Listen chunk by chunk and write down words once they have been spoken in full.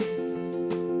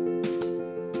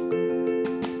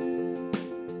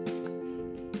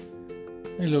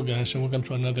Hello guys, and welcome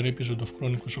to another episode of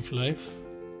Chronicles of Life.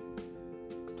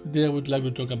 Today I would like to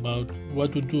talk about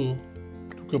what to do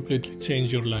to completely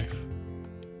change your life.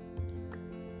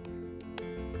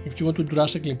 If you want to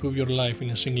drastically improve your life in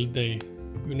a single day,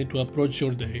 you need to approach your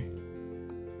day,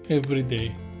 every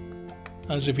day,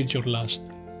 as if it's your last.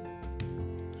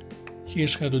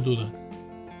 Here's how to do that.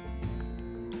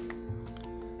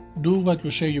 Do what you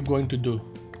say you're going to do.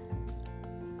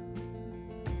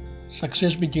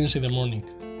 Success begins in the morning.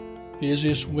 The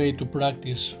easiest way to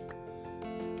practice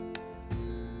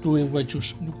doing what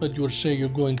you say you're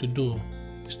going to do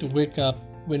is to wake up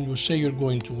when you say you're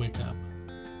going to wake up.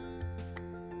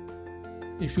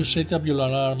 If you set up your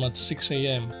alarm at 6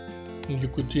 a.m. and you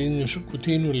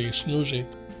continually snooze it,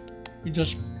 you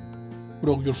just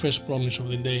broke your first promise of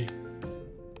the day.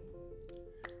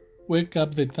 Wake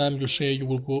up the time you say you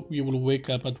will wake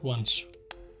up at once.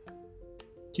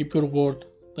 Keep your word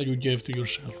that you gave to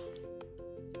yourself.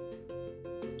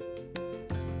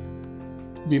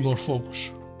 Be more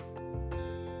focused.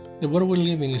 The world we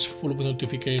live in is full of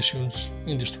notifications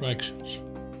and distractions.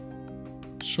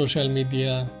 Social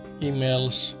media,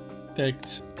 emails,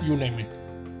 texts, you name it.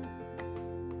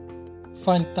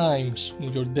 Find times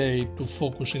in your day to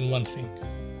focus in one thing.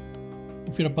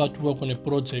 If you're about to work on a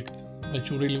project that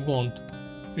you really want,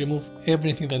 remove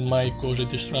everything that might cause a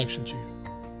distraction to you.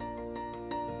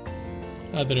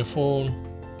 Either a phone,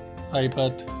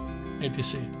 iPad,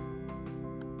 etc.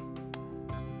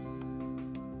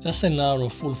 Just an hour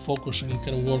of full focusing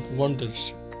can work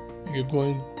wonders. You're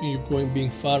going being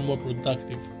far more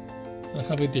productive than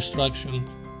having distraction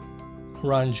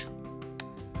around you.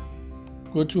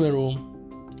 Go to a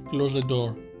room, close the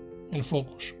door, and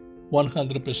focus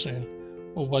 100%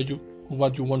 on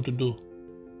what you want to do.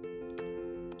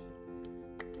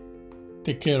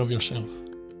 Take care of yourself.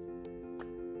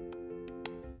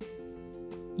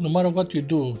 No matter what you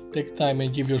do, take time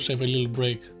and give yourself a little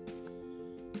break.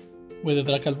 Whether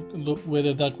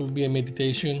that could be a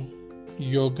meditation,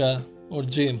 yoga, or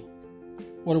gym,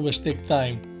 always take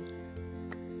time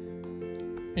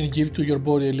and give to your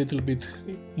body a little bit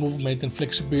movement and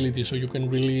flexibility so you can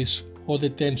release all the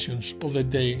tensions of the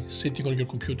day sitting on your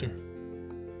computer.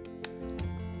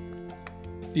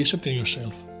 Discipline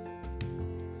yourself.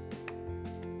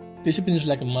 Discipline is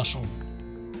like a muscle.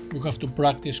 You have to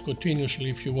practice continuously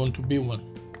if you want to be one.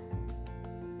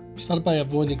 Start by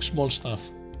avoiding small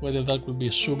stuff, whether that could be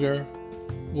sugar,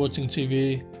 watching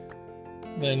TV,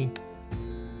 then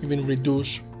even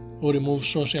reduce or remove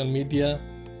social media,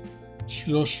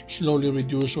 slowly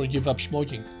reduce or give up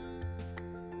smoking.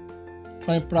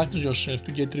 Try and practice yourself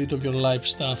to get rid of your life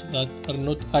stuff that are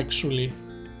not actually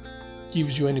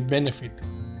gives you any benefit,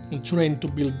 and train to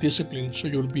build discipline so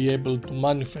you'll be able to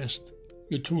manifest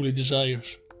your truly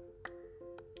desires.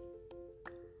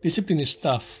 Discipline is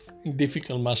tough and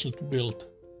difficult muscle to build,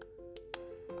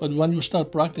 but when you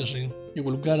start practicing, you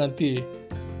will guarantee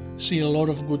see a lot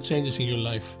of good changes in your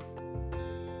life.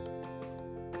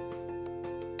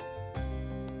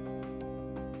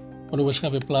 Always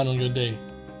have a plan on your day.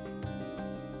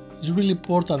 It's really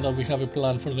important that we have a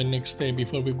plan for the next day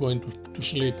before we go to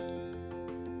sleep.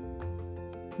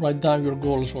 Write down your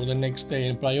goals for the next day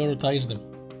and prioritize them.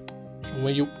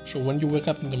 So when you wake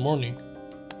up in the morning,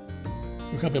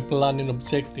 you have a plan and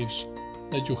objectives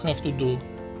that you have to do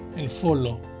and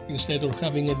follow, instead of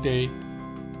having a day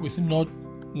with not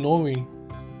knowing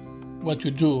what to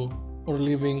do or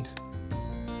living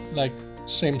like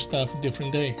same stuff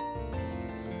different day.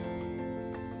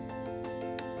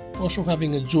 Also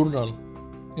having a journal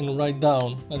and write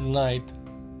down at night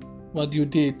what you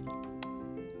did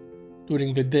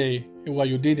during the day and what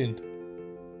you didn't,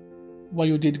 what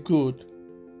you did good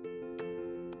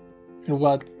and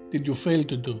what did you fail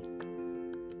to do.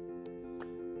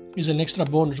 It's an extra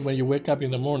bonus when you wake up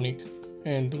in the morning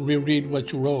and reread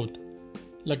what you wrote,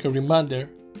 like a reminder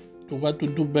to what to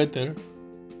do better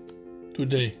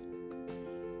today.